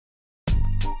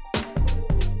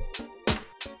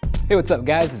Hey, what's up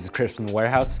guys? This is Chris from the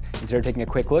warehouse, and today we're taking a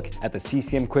quick look at the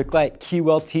CCM QuickLite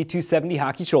QLT 270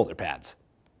 hockey shoulder pads.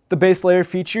 The base layer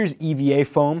features EVA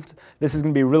foam. This is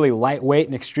going to be really lightweight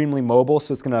and extremely mobile,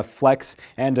 so it's going to flex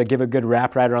and give a good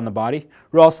wrap right around the body.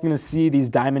 We're also going to see these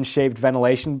diamond-shaped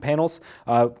ventilation panels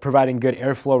providing good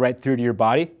airflow right through to your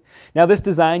body. Now this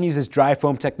design uses dry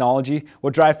foam technology.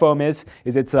 What dry foam is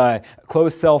it's a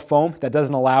closed cell foam that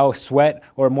doesn't allow sweat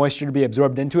or moisture to be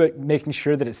absorbed into it, making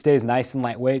sure that it stays nice and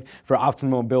lightweight for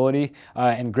optimum mobility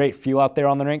and great feel out there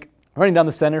on the rink. Running down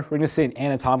the center, we're going to see an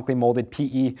anatomically molded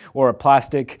PE or a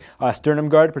plastic sternum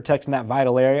guard protecting that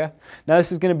vital area. Now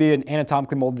this is going to be an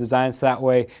anatomically molded design, so that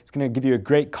way it's going to give you a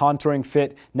great contouring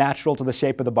fit, natural to the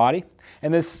shape of the body.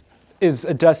 And this is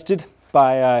adjusted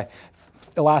by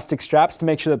elastic straps to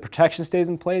make sure the protection stays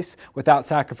in place without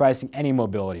sacrificing any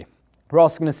mobility. We're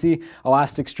also going to see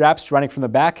elastic straps running from the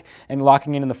back and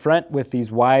locking in the front with these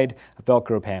wide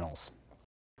Velcro panels.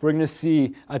 We're going to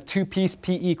see a two-piece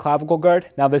PE clavicle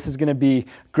guard. Now this is going to be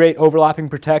great overlapping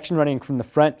protection running from the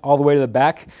front all the way to the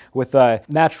back with a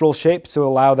natural shape, so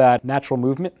allow that natural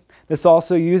movement. This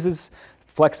also uses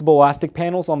flexible elastic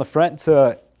panels on the front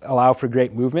to allow for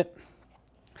great movement.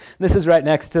 This is right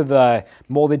next to the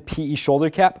molded PE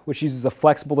shoulder cap, which uses a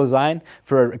flexible design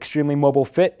for extremely mobile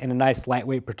fit and a nice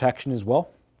lightweight protection as well.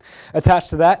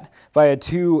 Attached to that, via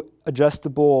two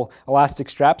adjustable elastic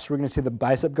straps, we're going to see the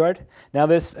bicep guard. Now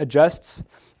this adjusts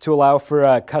to allow for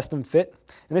a custom fit,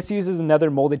 and this uses another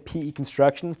molded PE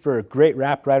construction for a great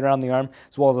wrap right around the arm,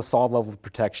 as well as a solid level of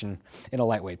protection in a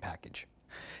lightweight package.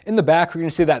 In the back, we're going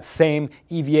to see that same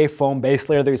EVA foam base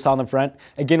layer that we saw in the front,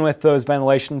 again with those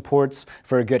ventilation ports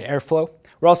for a good airflow.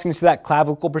 We're also going to see that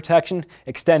clavicle protection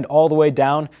extend all the way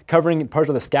down, covering part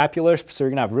of the scapula, so you're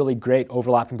going to have really great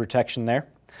overlapping protection there.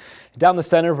 Down the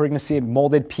center, we're going to see a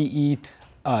molded PE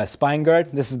spine guard.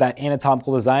 This is that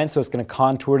anatomical design, so it's going to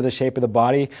contour to the shape of the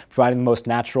body, providing the most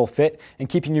natural fit and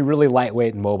keeping you really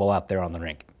lightweight and mobile out there on the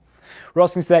rink. We're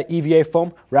also going to see that EVA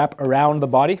foam wrap around the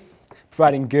body,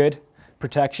 providing good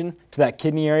protection to that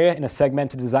kidney area in a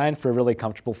segmented design for a really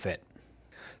comfortable fit.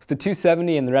 So the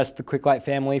 270 and the rest of the QuickLite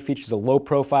family features a low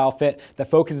profile fit that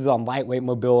focuses on lightweight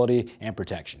mobility and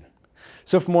protection.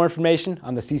 So for more information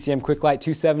on the CCM QuickLite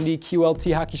 270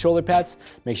 QLT hockey shoulder pads,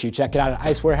 make sure you check it out at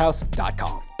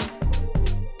icewarehouse.com.